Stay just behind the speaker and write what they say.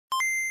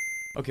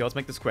Okay, let's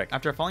make this quick.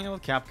 After falling out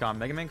with Capcom,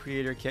 Mega Man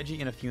creator Keiji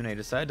Inafune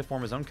decided to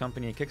form his own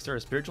company and kickstart a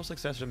spiritual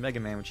successor to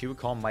Mega Man, which he would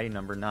call Mighty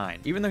Number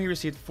 9. Even though he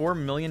received $4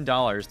 million,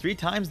 3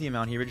 times the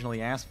amount he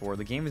originally asked for,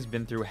 the game has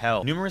been through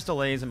hell. Numerous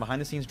delays and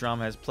behind-the-scenes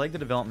drama has plagued the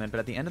development, but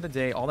at the end of the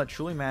day, all that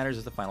truly matters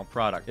is the final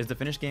product. Is the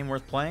finished game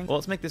worth playing? Well,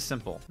 let's make this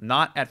simple.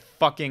 Not at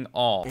fucking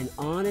all. An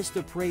honest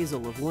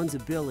appraisal of one's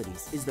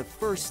abilities is the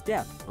first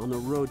step on the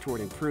road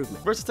toward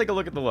improvement. First, let's take a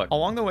look at the look.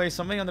 Along the way,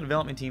 somebody on the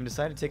development team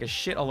decided to take a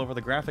shit all over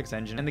the graphics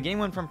engine, and the game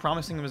went from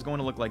promising it was going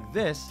to look like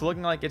this to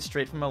looking like it's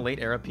straight from a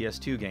late-era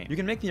PS2 game. You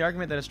can make the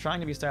argument that it's trying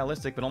to be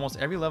stylistic, but almost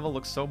every level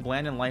looks so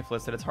bland and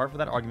lifeless that it's hard for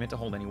that argument to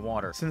hold any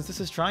water. Since this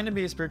is trying to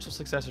be a spiritual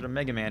successor to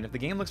Mega Man, if the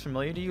game looks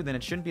familiar to you, then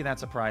it shouldn't be that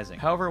surprising.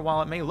 However,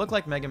 while it may look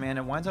like Mega Man,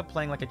 it winds up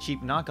playing like a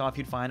cheap knockoff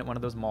you'd find at one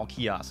of those mall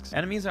kiosks.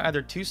 Enemies are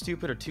either too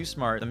stupid or too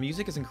smart, the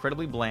music is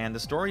incredibly bland, the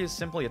story is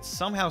simple yet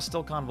somehow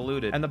still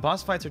convoluted, and the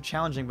boss fights are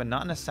challenging but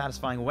not in a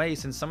satisfying way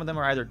since some of them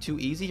are either too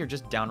easy or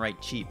just downright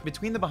cheap.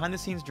 Between the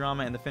behind-the-scenes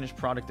drama and the finished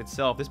product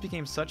itself, this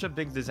became such a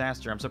big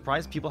disaster, I'm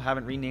surprised people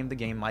haven't renamed the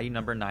game Mighty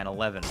Number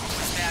 911.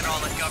 Is that all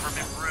the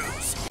government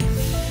ruse?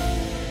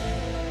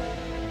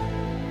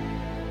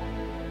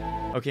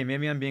 Okay,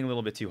 maybe I'm being a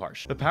little bit too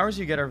harsh. The powers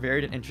you get are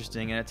varied and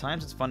interesting, and at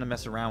times it's fun to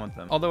mess around with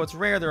them. Although it's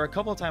rare, there are a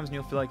couple of times when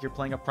you'll feel like you're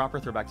playing a proper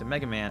throwback to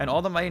Mega Man, and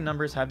all the Mighty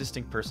Numbers have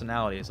distinct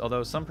personalities,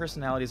 although some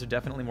personalities are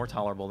definitely more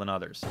tolerable than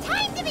others.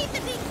 Time to meet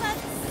the big bug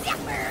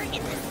zipper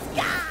in the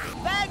sky!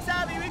 Thanks,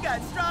 Abby, we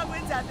got strong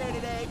winds out there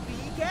today.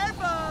 Be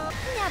careful!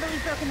 Now that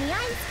we've broken the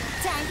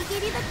ice, time to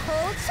give you the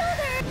cold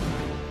shoulder!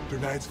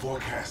 Tonight's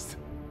forecast.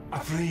 A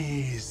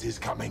freeze is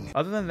coming.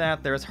 Other than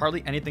that, there is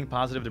hardly anything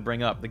positive to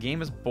bring up. The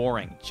game is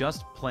boring.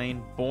 Just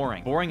plain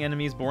boring. Boring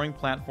enemies, boring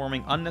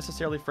platforming,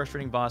 unnecessarily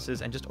frustrating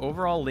bosses, and just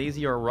overall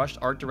lazy or rushed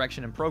art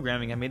direction and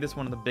programming have made this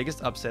one of the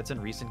biggest upsets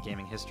in recent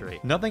gaming history.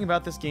 Nothing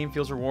about this game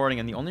feels rewarding,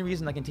 and the only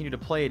reason I continue to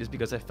play it is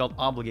because I felt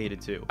obligated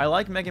to. I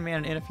like Mega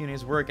Man and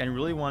Inafune's work and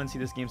really want to see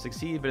this game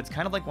succeed, but it's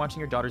kind of like watching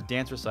your daughter's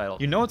dance recital.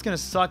 You know it's gonna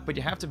suck, but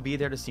you have to be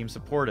there to seem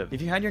supportive.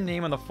 If you had your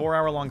name on the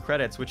 4-hour-long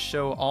credits, which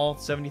show all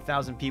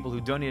 70,000 people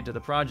who donated to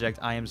the project,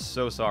 I am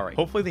so sorry.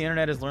 Hopefully the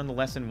internet has learned the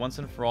lesson once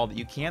and for all that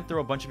you can't throw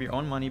a bunch of your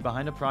own money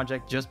behind a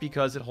project just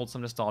because it holds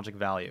some nostalgic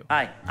value.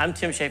 Hi, I'm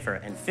Tim Schafer,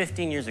 and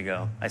 15 years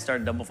ago, I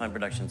started Double Fine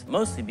Productions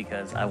mostly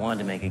because I wanted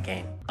to make a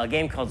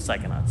game called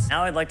Psychonauts.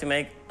 Now I'd like to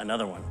make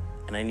another one,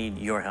 and I need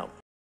your help.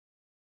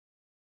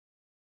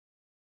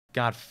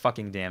 God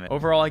fucking damn it.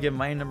 Overall, I give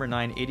Mighty Number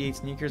 9 88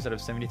 sneakers out of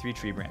 73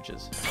 tree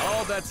branches.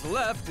 All that's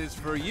left is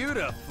for you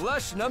to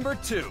flush number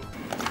 2.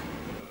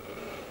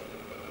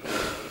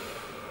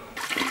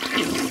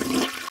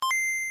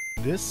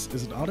 This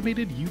is an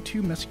automated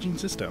YouTube messaging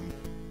system.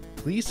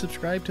 Please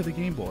subscribe to the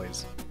Game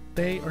Boys.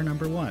 They are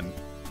number 1.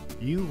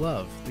 You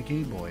love the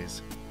Game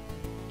Boys.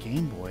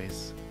 Game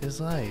Boys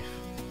is life.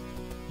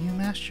 You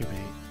masturbate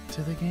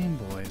to the Game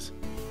Boys.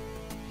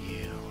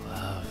 You